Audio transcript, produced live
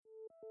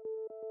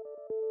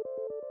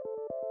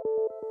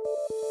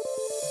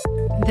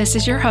This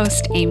is your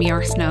host, Amy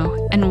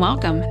Arsenault, and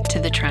welcome to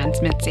the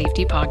Transmit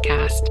Safety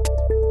Podcast,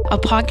 a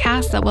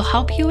podcast that will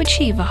help you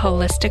achieve a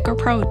holistic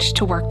approach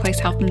to workplace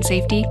health and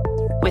safety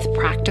with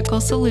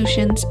practical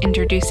solutions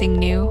introducing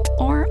new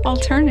or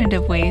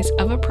alternative ways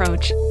of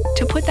approach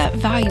to put that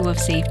value of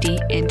safety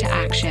into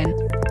action.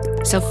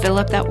 So fill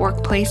up that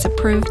workplace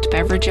approved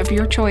beverage of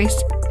your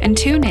choice and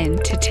tune in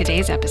to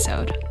today's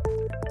episode.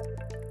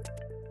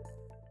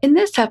 In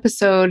this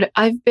episode,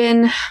 I've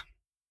been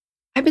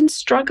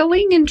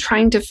struggling and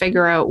trying to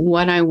figure out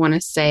what I want to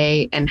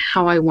say and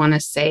how I want to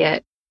say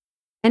it.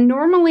 And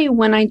normally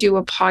when I do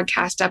a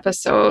podcast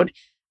episode,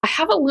 I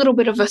have a little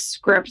bit of a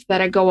script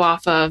that I go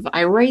off of.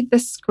 I write the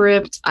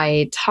script,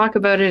 I talk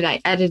about it,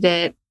 I edit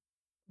it,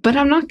 but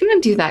I'm not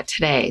going to do that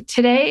today.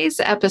 Today's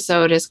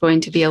episode is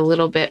going to be a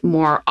little bit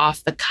more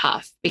off the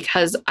cuff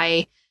because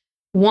I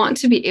want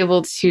to be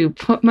able to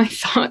put my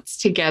thoughts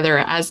together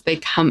as they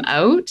come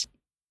out.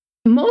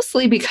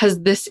 Mostly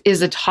because this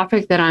is a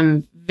topic that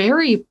I'm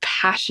very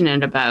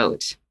passionate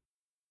about.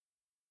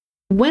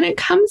 When it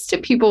comes to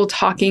people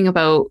talking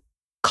about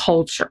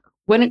culture,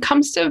 when it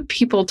comes to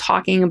people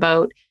talking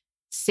about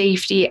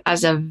safety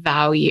as a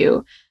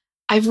value,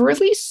 I've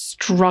really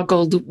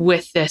struggled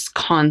with this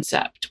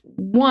concept.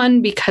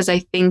 One, because I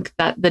think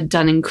that the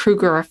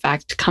Dunning-Kruger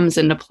effect comes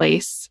into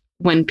place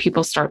when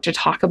people start to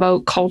talk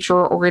about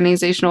culture,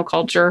 organizational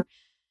culture.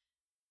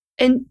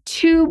 And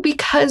two,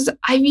 because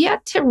I've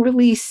yet to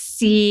really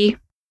see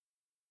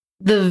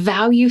the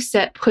value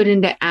set put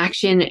into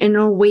action in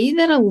a way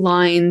that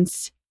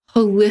aligns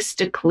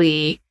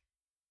holistically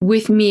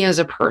with me as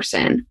a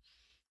person.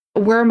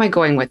 Where am I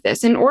going with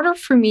this? In order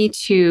for me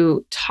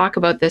to talk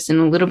about this in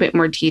a little bit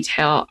more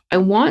detail, I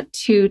want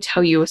to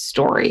tell you a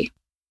story.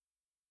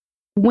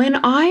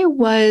 When I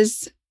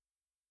was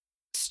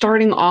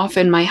starting off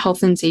in my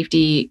health and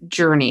safety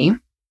journey,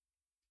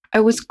 I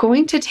was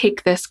going to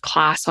take this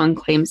class on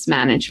claims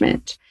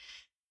management.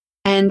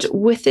 And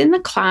within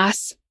the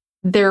class,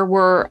 there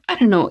were,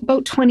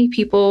 about 20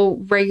 people,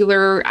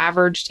 regular,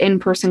 averaged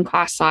in-person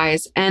class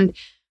size. And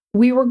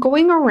we were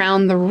going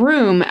around the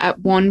room at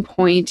one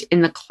point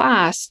in the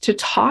class to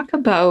talk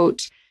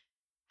about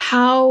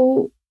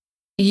how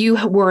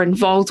you were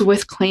involved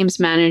with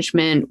claims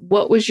management.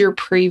 What was your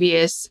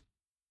previous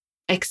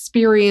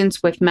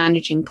experience with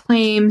managing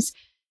claims?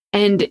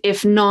 And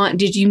if not,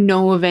 did you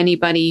know of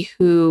anybody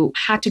who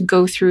had to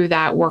go through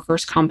that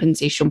workers'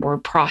 compensation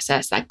board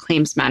process, that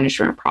claims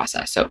management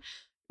process? So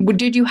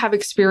did you have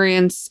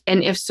experience?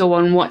 And if so,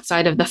 on what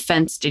side of the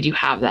fence did you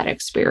have that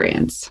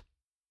experience?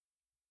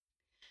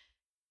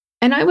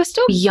 And I was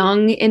still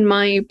young in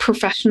my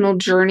professional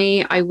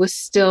journey. I was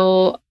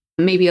still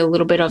maybe a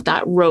little bit of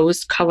that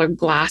rose-colored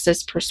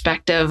glasses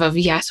perspective of,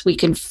 yes, we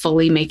can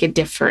fully make a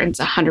difference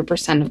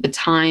 100% of the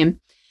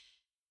time.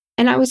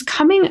 And I was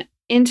coming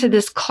into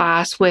this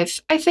class with,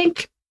 I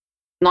think,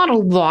 not a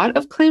lot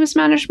of claims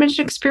management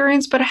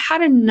experience, but I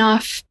had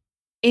enough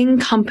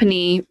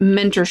in-company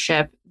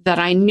mentorship that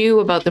I knew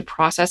about the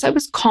process. I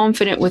was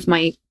confident with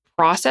my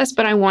process,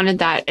 but I wanted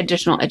that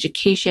additional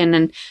education.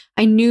 And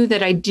I knew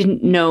that I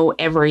didn't know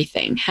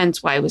everything,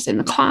 hence why I was in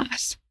the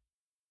class.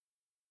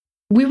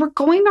 We were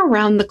going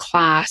around the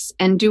class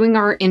and doing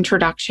our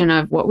introduction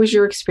of what was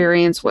your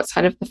experience, what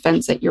side of the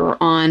fence that you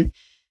were on.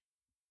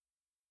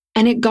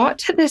 And it got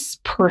to this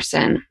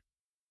person.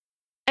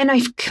 And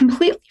I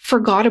completely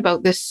forgot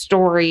about this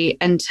story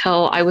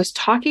until I was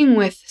talking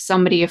with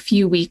somebody a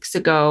few weeks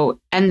ago,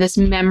 and this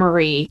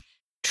memory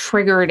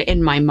triggered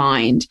in my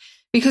mind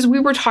because we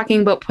were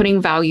talking about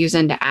putting values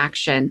into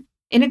action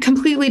in a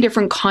completely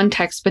different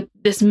context. But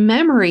this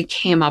memory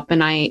came up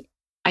and I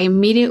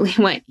immediately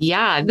went,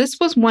 yeah, this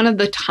was one of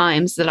the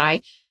times that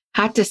I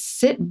had to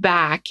sit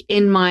back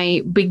in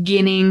my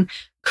beginning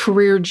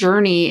career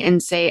journey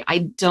and say, I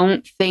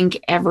don't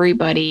think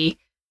everybody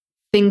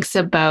thinks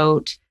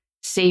about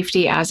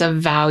safety as a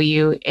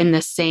value in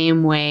the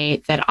same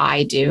way that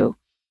I do.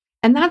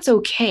 And that's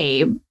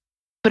okay.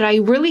 But I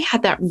really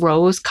had that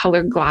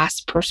rose-colored glass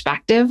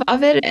perspective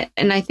of it.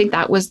 And I think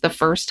that was the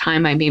first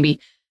time I maybe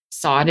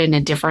saw it in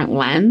a different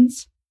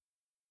lens.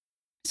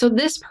 So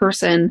this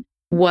person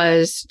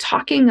was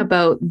talking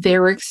about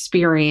their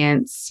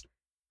experience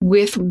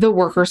with the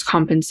workers'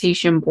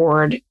 compensation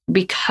board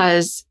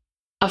because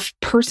a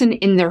person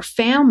in their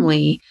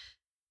family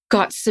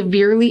got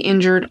severely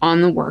injured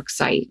on the work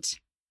site.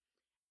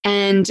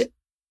 And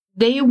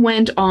they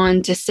went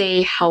on to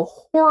say how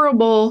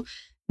horrible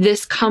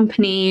this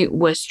company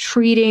was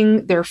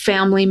treating their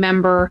family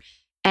member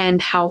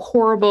and how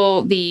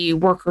horrible the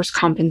workers'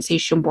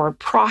 compensation board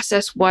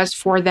process was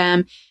for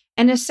them.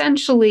 And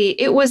essentially,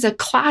 it was a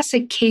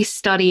classic case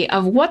study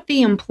of what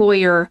the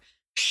employer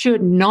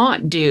should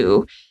not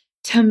do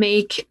to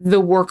make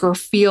the worker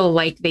feel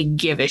like they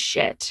give a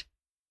shit.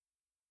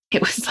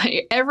 It was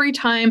like every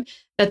time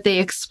that they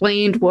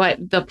explained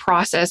what the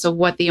process of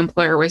what the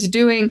employer was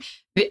doing,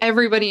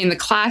 everybody in the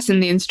class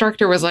and the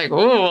instructor was like,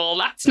 oh, well,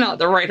 that's not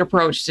the right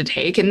approach to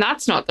take. And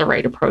that's not the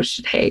right approach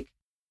to take.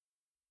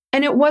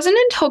 And it wasn't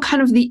until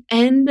kind of the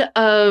end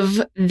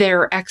of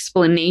their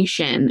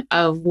explanation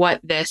of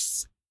what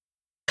this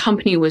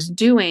company was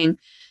doing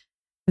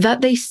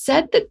that they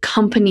said the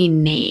company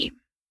name.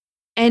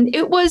 And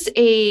it was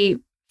a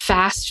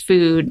fast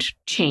food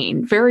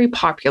chain, very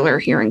popular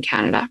here in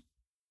Canada.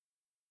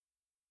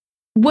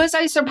 Was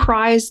I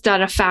surprised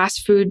that a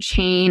fast food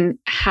chain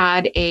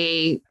had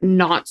a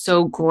not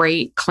so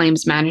great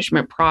claims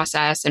management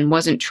process and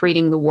wasn't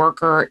treating the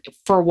worker,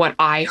 for what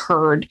I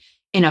heard,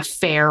 in a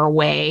fair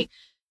way?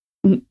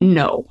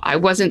 No, I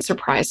wasn't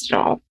surprised at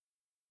all.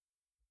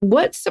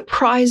 What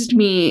surprised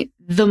me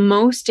the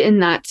most in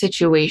that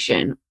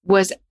situation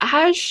was,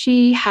 as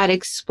she had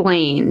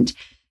explained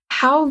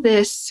how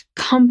this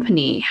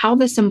company, how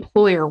this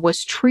employer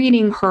was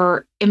treating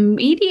her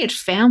immediate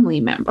family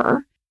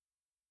member,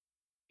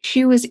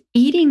 she was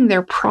eating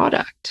their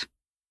product.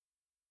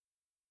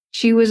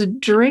 She was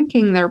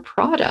drinking their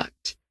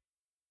product.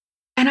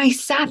 And I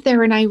sat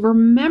there and I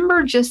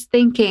remember just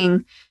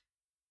thinking,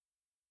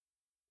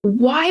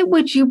 why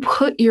would you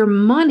put your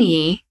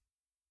money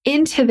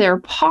into their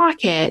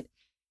pocket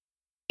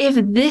if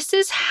this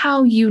is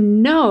how you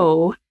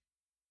know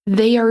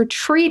they are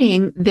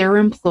treating their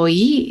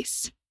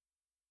employees?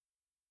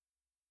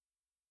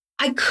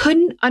 I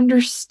couldn't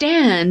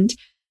understand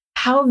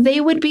how they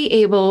would be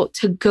able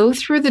to go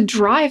through the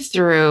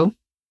drive-through,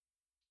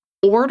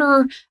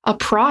 order a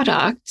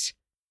product,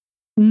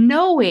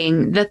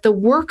 knowing that the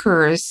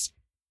workers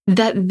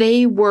that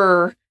they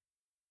were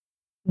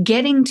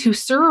getting to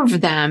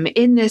serve them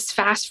in this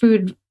fast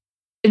food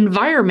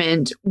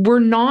environment were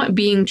not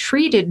being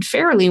treated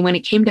fairly when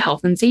it came to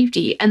health and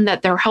safety, and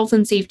that their health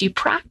and safety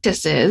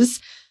practices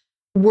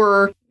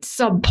were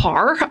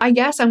subpar, I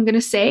guess I'm going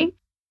to say.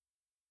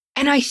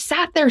 And I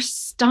sat there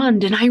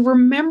stunned, and I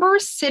remember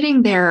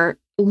sitting there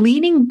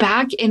leaning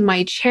back in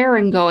my chair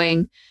and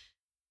going,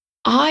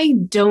 I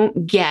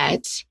don't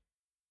get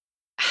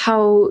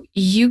how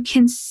you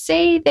can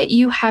say that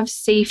you have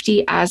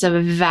safety as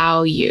a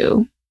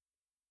value,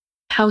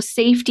 how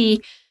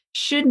safety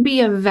should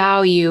be a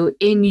value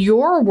in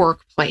your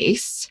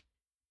workplace,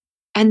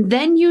 and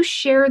then you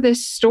share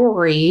this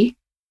story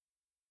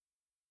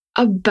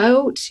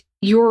about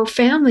your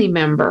family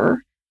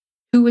member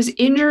who was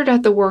injured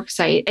at the work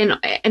site.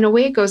 And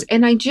away it goes.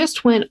 And I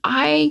just went,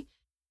 I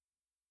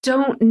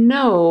don't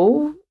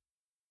know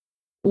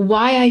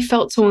why I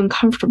felt so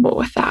uncomfortable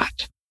with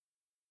that.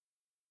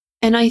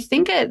 And I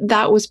think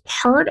that was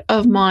part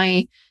of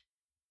my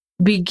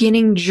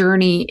beginning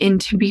journey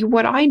into be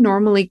what I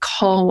normally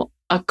call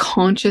a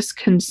conscious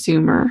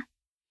consumer.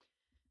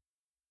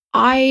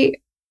 I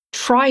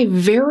try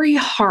very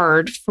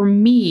hard for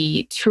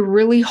me to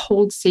really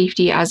hold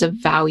safety as a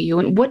value.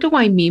 And what do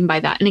I mean by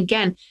that? And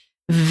again,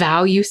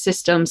 value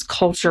systems,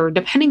 culture,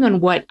 depending on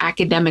what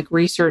academic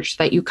research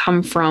that you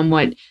come from,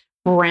 what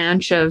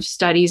branch of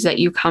studies that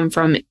you come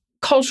from,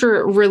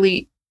 culture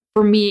really,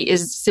 for me,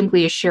 is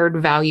simply a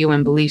shared value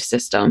and belief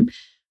system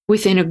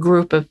within a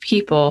group of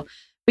people.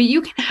 But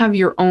you can have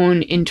your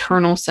own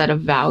internal set of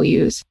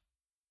values.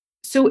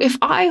 So if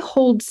I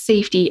hold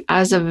safety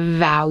as a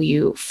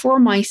value for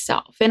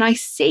myself, and I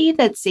say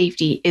that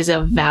safety is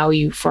a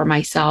value for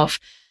myself,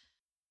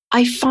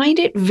 I find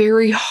it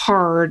very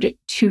hard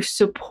to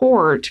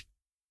support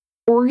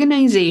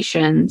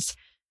organizations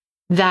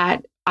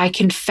that I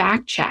can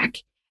fact check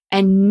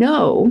and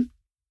know,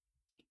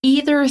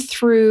 either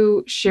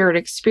through shared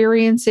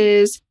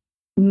experiences,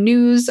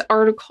 news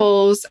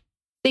articles,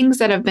 things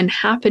that have been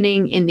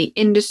happening in the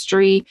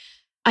industry.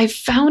 I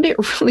found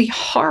it really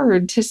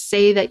hard to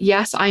say that,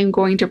 yes, I'm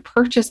going to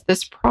purchase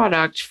this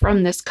product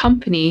from this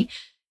company,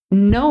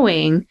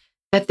 knowing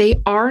that they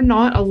are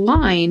not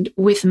aligned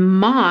with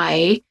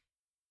my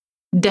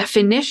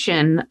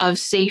definition of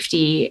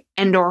safety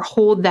and or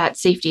hold that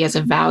safety as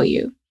a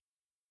value.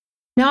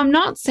 Now, I'm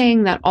not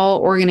saying that all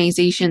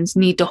organizations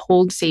need to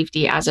hold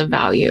safety as a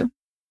value.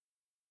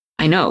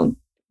 I know.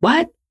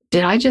 What?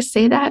 Did I just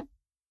say that?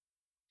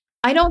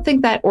 I don't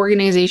think that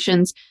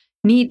organizations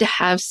need to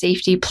have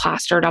safety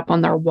plastered up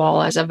on their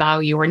wall as a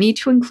value or need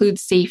to include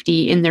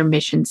safety in their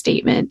mission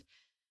statement.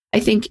 I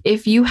think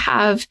if you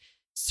have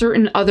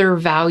certain other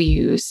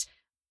values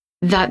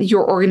that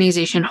your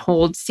organization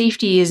holds,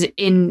 safety is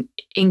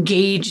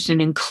engaged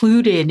and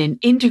included and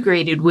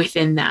integrated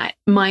within that.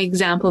 My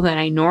example that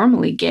I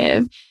normally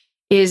give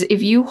is,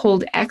 if you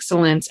hold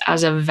excellence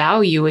as a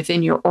value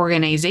within your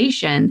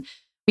organization,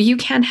 but you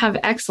can't have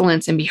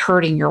excellence and be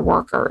hurting your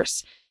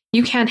workers.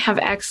 You can't have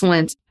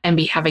excellence and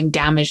be having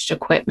damaged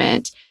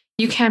equipment.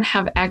 You can't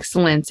have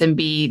excellence and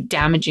be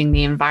damaging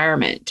the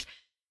environment.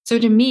 So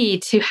to me,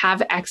 to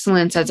have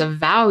excellence as a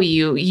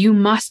value, you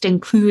must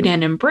include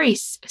and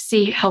embrace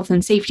health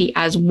and safety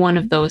as one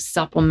of those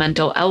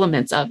supplemental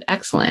elements of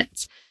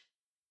excellence.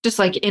 Just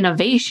like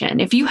innovation.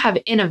 If you have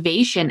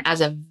innovation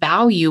as a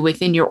value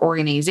within your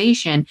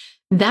organization,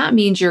 that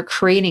means you're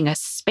creating a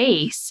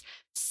space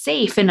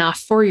safe enough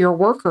for your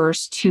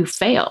workers to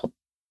fail,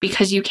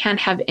 because you can't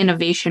have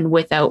innovation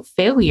without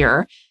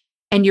failure.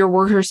 And your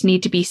workers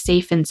need to be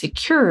safe and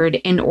secured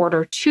in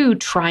order to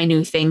try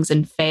new things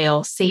and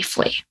fail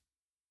safely.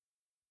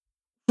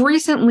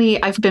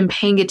 recently I've been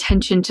paying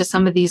attention to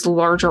some of these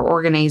larger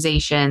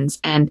organizations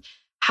and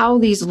how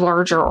these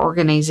larger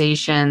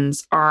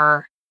organizations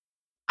are,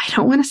 I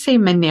don't want to say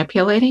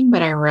manipulating,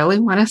 but I really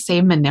want to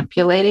say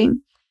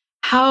manipulating,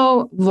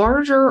 how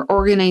larger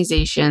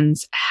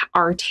organizations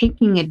are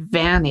taking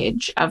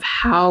advantage of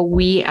how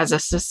we as a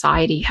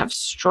society have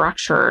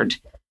structured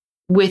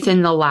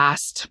within the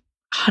last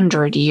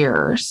 100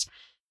 years.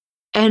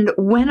 And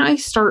when I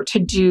start to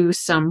do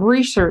some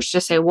research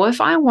to say, well, if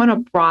I want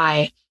to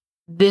buy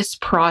this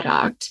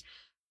product,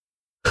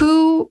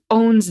 who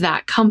owns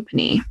that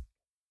company?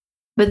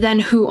 But then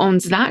who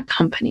owns that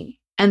company?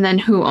 And then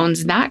who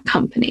owns that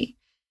company?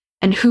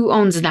 And who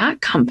owns that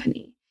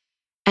company?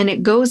 And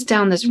it goes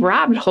down this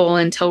rabbit hole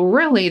until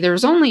really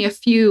there's only a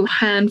few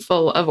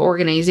handful of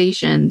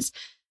organizations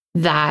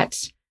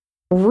that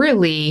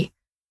really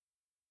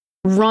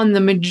run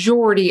the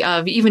majority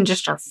of even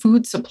just our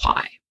food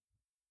supply.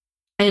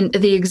 And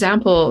the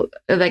example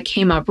that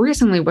came up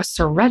recently was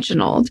Sir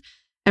Reginald.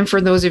 And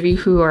for those of you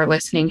who are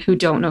listening who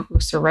don't know who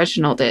Sir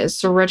Reginald is,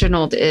 Sir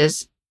Reginald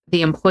is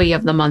the employee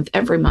of the month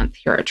every month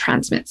here at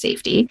Transmit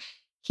Safety.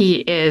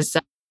 He is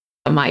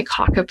my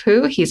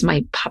cockapoo. He's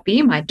my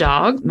puppy, my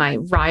dog, my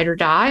ride or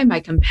die, my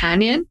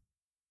companion.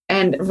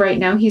 And right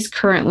now he's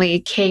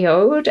currently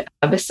KO'd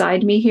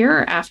beside me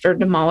here after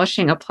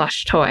demolishing a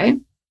plush toy.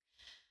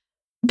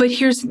 But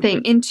here's the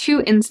thing. In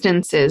 2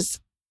 instances,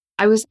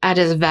 I was at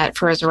his vet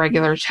for his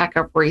regular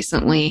checkup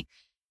recently,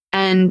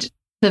 and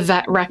the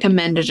vet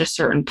recommended a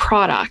certain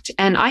product.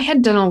 And I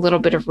had done a little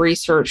bit of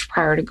research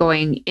prior to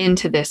going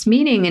into this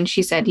meeting. And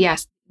she said,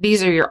 yes,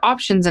 these are your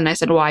options. And I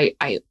said, well,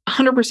 I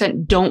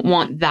 100% don't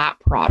want that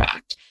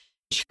product.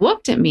 She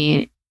looked at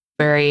me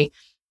very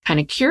kind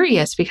of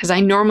curious because I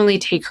normally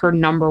take her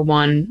number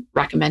 1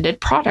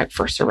 recommended product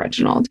for Sir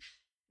Reginald.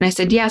 And I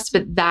said, yes,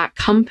 but that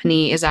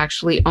company is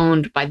actually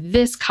owned by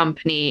this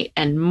company.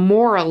 And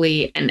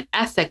morally and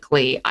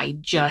ethically, I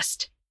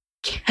just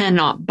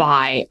cannot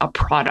buy a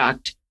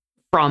product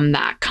from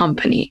that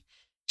company.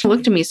 She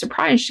looked at me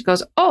surprised. She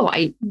goes, oh,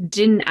 I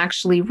didn't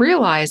actually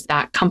realize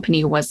that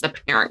company was the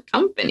parent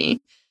company. I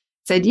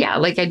said, yeah,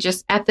 like I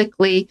just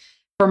ethically,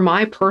 for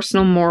my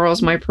personal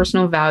morals, my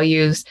personal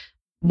values,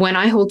 when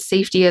I hold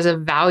safety as a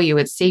value,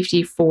 it's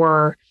safety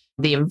for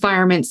the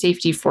environment,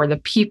 safety for the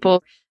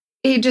people.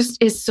 It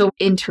just is so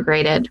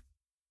integrated.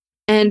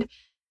 And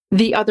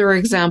the other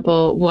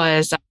example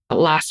was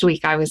last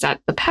week I was at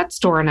the pet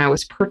store and I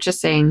was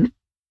purchasing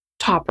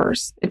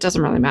toppers. It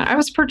doesn't really matter. I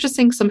was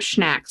purchasing some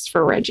snacks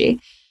for Reggie.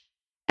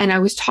 And I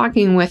was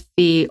talking with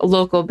the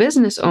local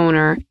business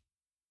owner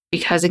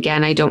because,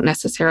 again, I don't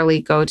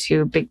necessarily go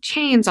to big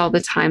chains all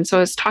the time. So I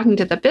was talking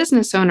to the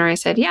business owner. I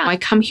said, yeah, I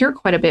come here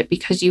quite a bit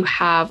because you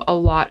have a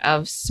lot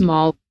of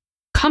small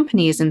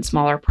companies and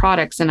smaller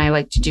products. And I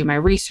like to do my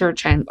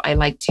research and I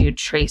like to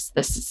trace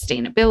the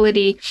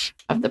sustainability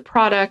of the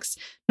products,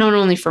 not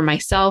only for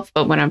myself,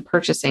 but when I'm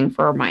purchasing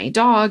for my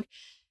dog.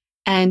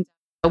 And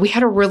we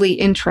had a really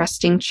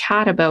interesting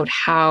chat about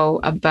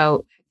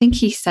I think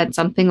he said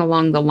something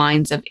along the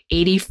lines of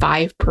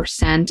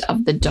 85%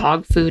 of the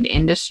dog food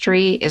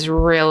industry is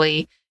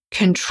really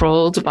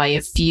controlled by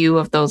a few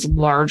of those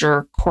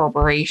larger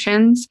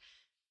corporations.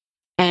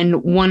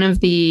 And one of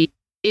the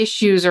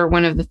issues or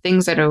one of the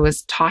things that I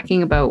was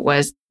talking about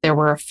was there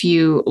were a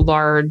few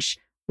large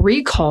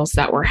recalls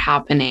that were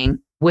happening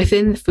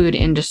within the food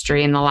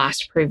industry in the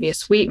last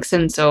previous weeks.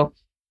 And so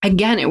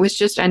again, it was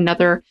just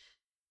another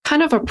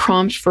kind of a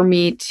prompt for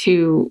me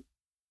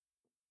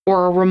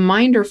or a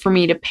reminder for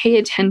me to pay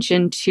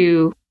attention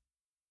to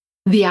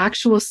the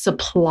actual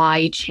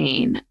supply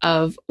chain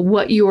of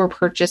what you are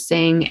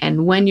purchasing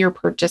and when you're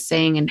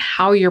purchasing and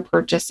how you're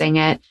purchasing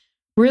it.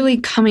 Really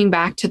coming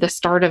back to the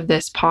start of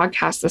this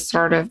podcast, the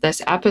start of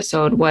this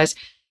episode was,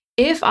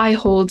 if I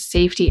hold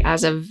safety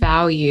as a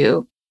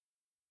value,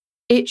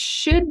 it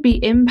should be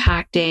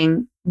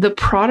impacting the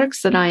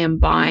products that I am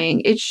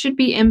buying. It should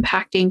be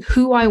impacting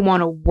who I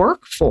want to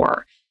work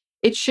for.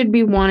 It should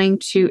be wanting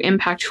to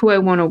impact who I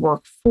want to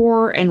work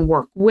for and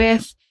work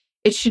with.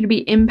 It should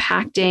be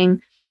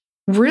impacting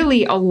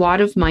really a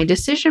lot of my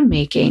decision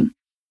making.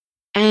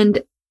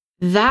 And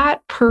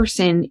that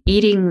person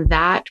eating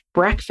that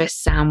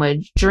breakfast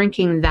sandwich,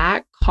 drinking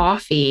that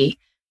coffee,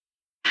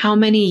 how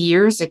many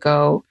years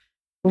ago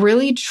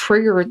really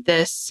triggered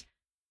this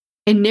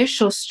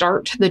initial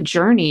start to the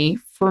journey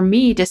for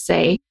me to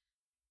say,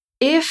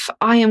 if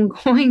I am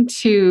going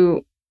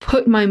to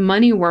put my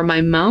money where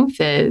my mouth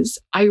is,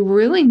 I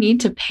really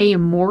need to pay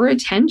more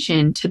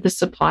attention to the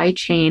supply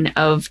chain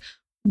of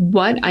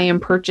what I am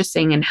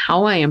purchasing and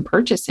how I am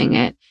purchasing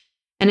it.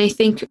 And I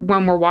think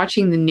when we're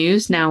watching the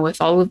news now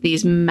with all of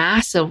these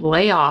massive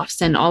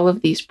layoffs and all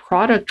of these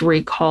product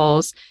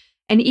recalls,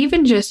 and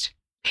even just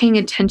paying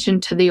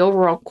attention to the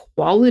overall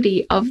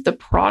quality of the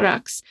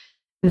products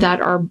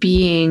that are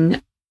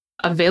being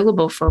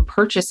available for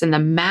purchase and the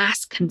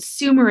mass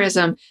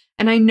consumerism.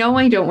 And I know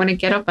I don't want to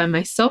get up on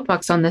my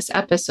soapbox on this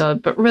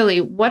episode, but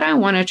really what I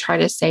want to try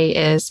to say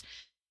is,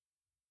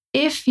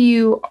 if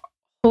you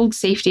hold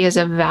safety as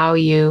a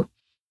value,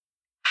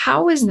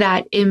 how is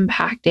that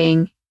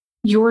impacting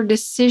your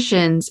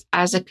decisions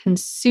as a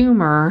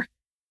consumer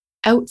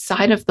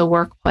outside of the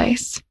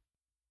workplace?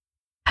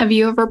 Have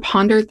you ever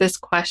pondered this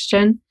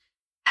question?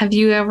 Have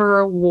you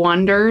ever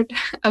wondered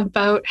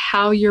about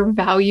how your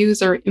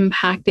values are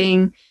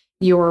impacting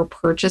your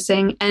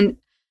purchasing? And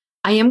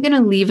I am going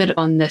to leave it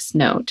on this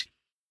note.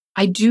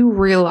 I do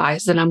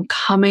realize that I'm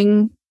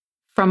coming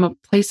from a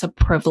place of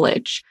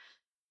privilege,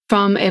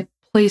 from a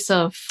place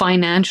of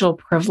financial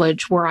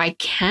privilege where I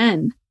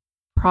can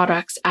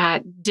products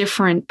at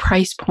different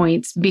price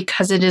points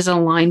because it is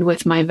aligned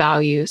with my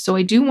values. So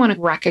I do want to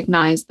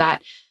recognize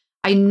that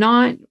I'm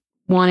not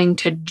wanting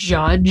to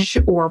judge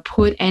or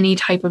put any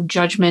type of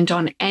judgment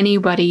on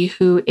anybody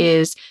who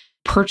is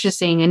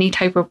purchasing any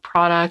type of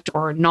product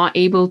or not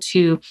able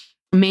to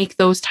make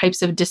those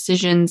types of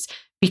decisions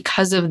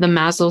because of the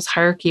Maslow's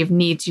hierarchy of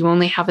needs. You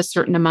only have a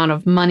certain amount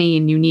of money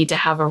and you need to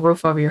have a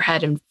roof over your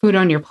head and food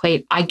on your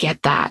plate. I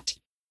get that.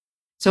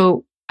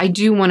 So I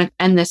do want to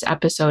end this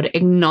episode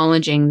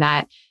acknowledging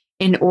that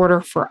in order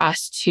for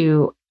us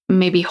to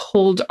maybe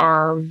hold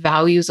our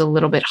values a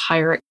little bit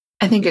higher,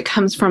 I think it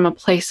comes from a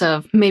place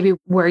of maybe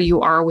where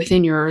you are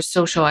within your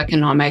social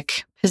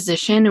economic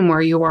position and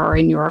where you are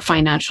in your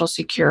financial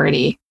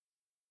security.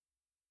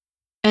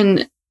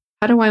 And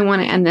how do I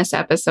want to end this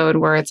episode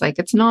where it's like,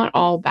 it's not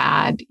all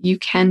bad. You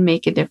can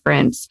make a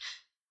difference.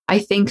 I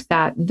think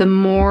that the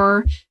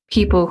more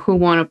people who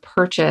want to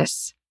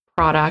purchase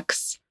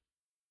products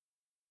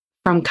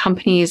from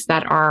companies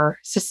that are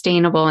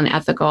sustainable and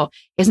ethical,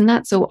 isn't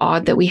that so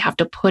odd that we have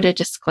to put a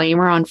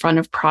disclaimer on front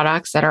of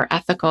products that are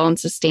ethical and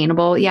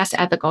sustainable? Yes,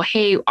 ethical.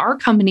 Hey, our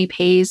company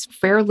pays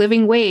fair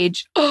living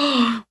wage.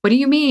 Oh, what do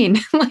you mean?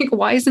 Like,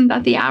 why isn't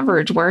that the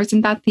average? Why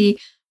isn't that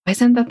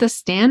the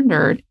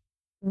standard?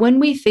 When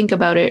we think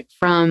about it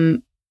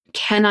from,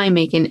 can I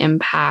make an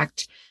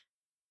impact?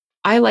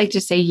 I like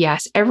to say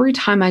yes. Every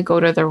time I go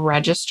to the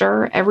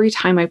register, every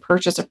time I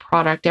purchase a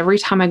product, every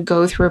time I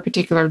go through a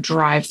particular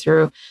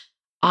drive-through,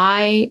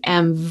 I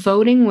am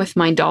voting with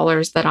my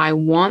dollars that I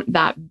want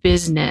that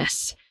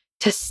business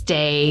to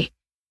stay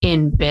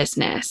in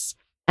business.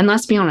 And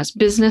let's be honest,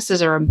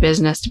 businesses are a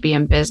business to be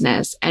in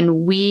business.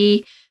 And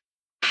we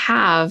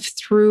have,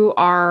 through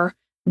our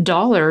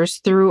dollars,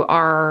 through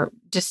our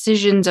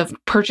decisions of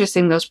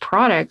purchasing those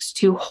products,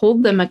 to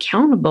hold them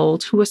accountable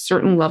to a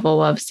certain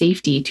level of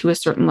safety, to a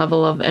certain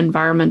level of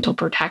environmental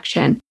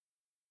protection.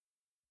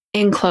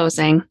 In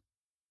closing,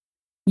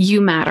 you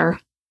matter.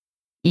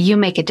 You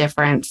make a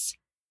difference.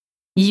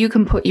 You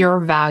can put your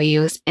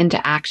values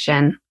into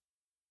action.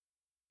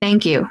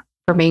 Thank you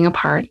for being a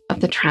part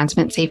of the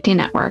Transmit Safety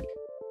Network.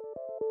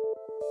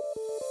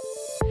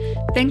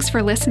 Thanks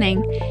for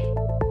listening.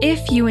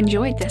 If you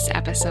enjoyed this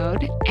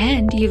episode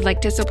and you'd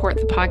like to support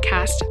the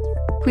podcast,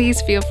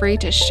 please feel free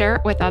to share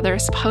it with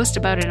others, post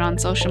about it on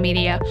social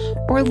media,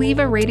 or leave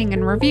a rating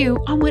and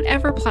review on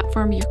whatever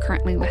platform you're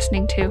currently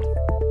listening to.